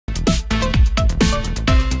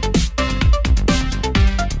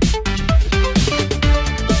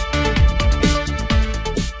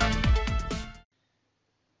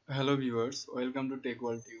Hello viewers, welcome to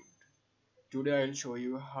TechWorldTut. Today I'll show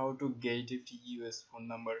you how to get a free US phone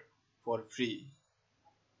number for free.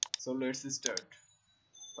 So let's start.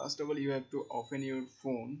 First of all, you have to open your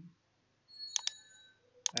phone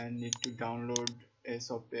and need to download a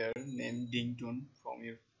software named Dingtone from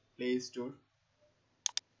your Play Store.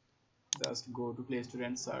 Just go to Play Store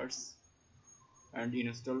and search and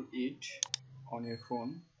install it on your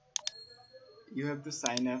phone. You have to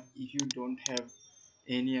sign up if you don't have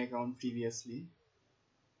any account previously.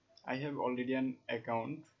 I have already an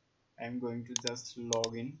account. I'm going to just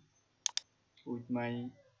log in with my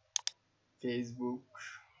Facebook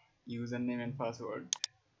username and password.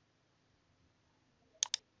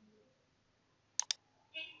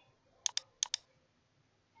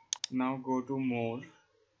 Now go to more,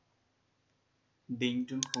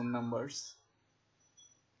 Dingtone phone numbers,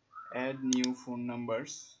 add new phone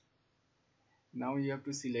numbers. Now you have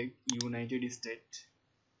to select United States.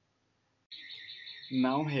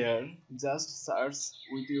 Now here just search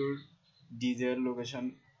with your desired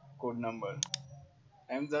location code number.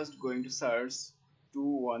 I'm just going to search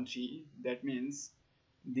 213. That means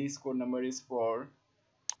this code number is for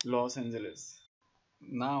Los Angeles.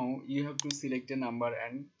 Now you have to select a number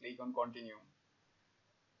and click on continue.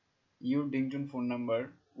 Your Dingtone phone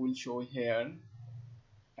number will show here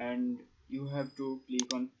and you have to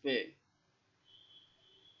click on pay.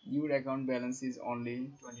 Your account balance is only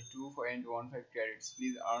 22.15 credits.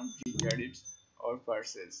 Please earn 3 credits or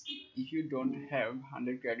purchase. If you don't have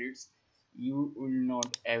 100 credits, you will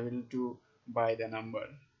not able to buy the number.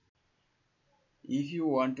 If you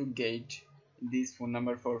want to get this phone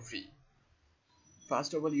number for free,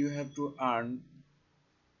 first of all you have to earn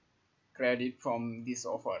credit from this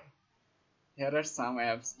offer. Here are some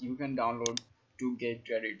apps you can download to get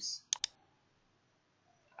credits.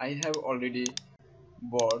 I have already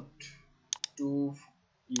bought 2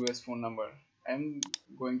 US phone number. I'm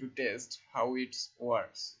going to test how it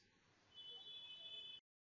works.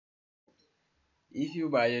 If you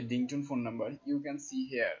buy a Dingtone phone number, you can see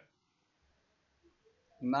here.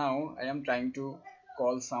 Now I am trying to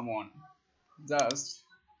call someone. Just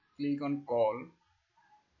click on call,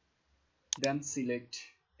 then select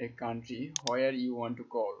a country where you want to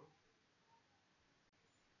call.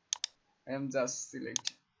 I am just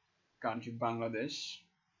select country Bangladesh.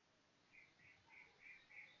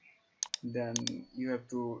 Then you have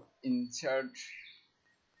to insert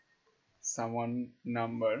someone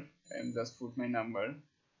number. I am just put my number.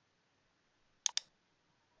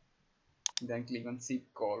 Then click on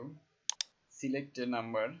seek call. Select a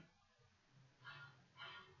number.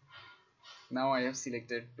 Now I have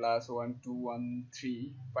selected +1 2 1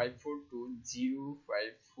 3 542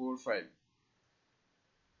 0545.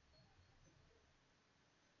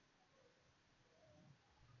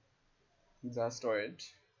 Just wait.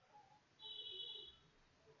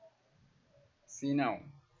 See now,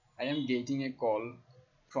 I am getting a call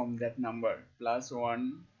from that number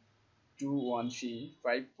 +1 2 1 3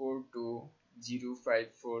 542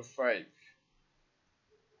 0545.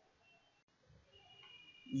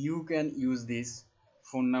 You can use this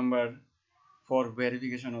phone number for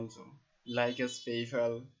verification also, like as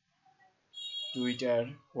PayPal, Twitter,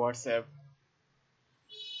 WhatsApp,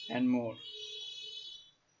 and more.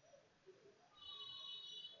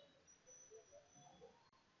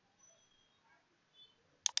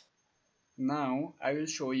 Now I will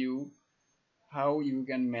show you how you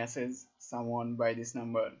can message someone by this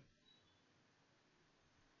number.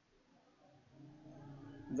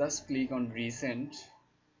 Just click on recent.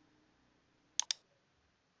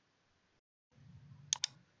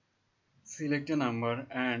 Select a number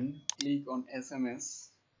and click on SMS.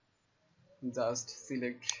 Just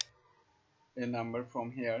select a number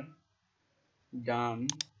from here. Done.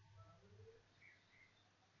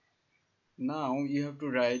 Now you have to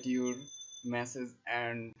write your message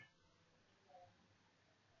and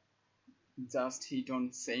just hit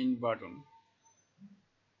on send button.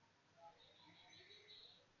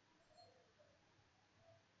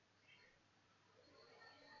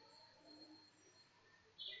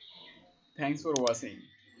 Thanks for watching.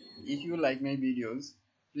 If you like my videos,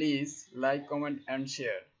 please like, comment and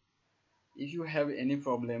share. If you have any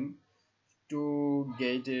problem to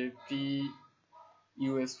get a free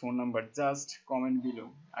US phone number, just comment below.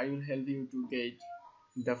 I will help you to get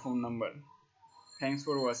the phone number. Thanks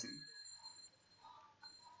for watching.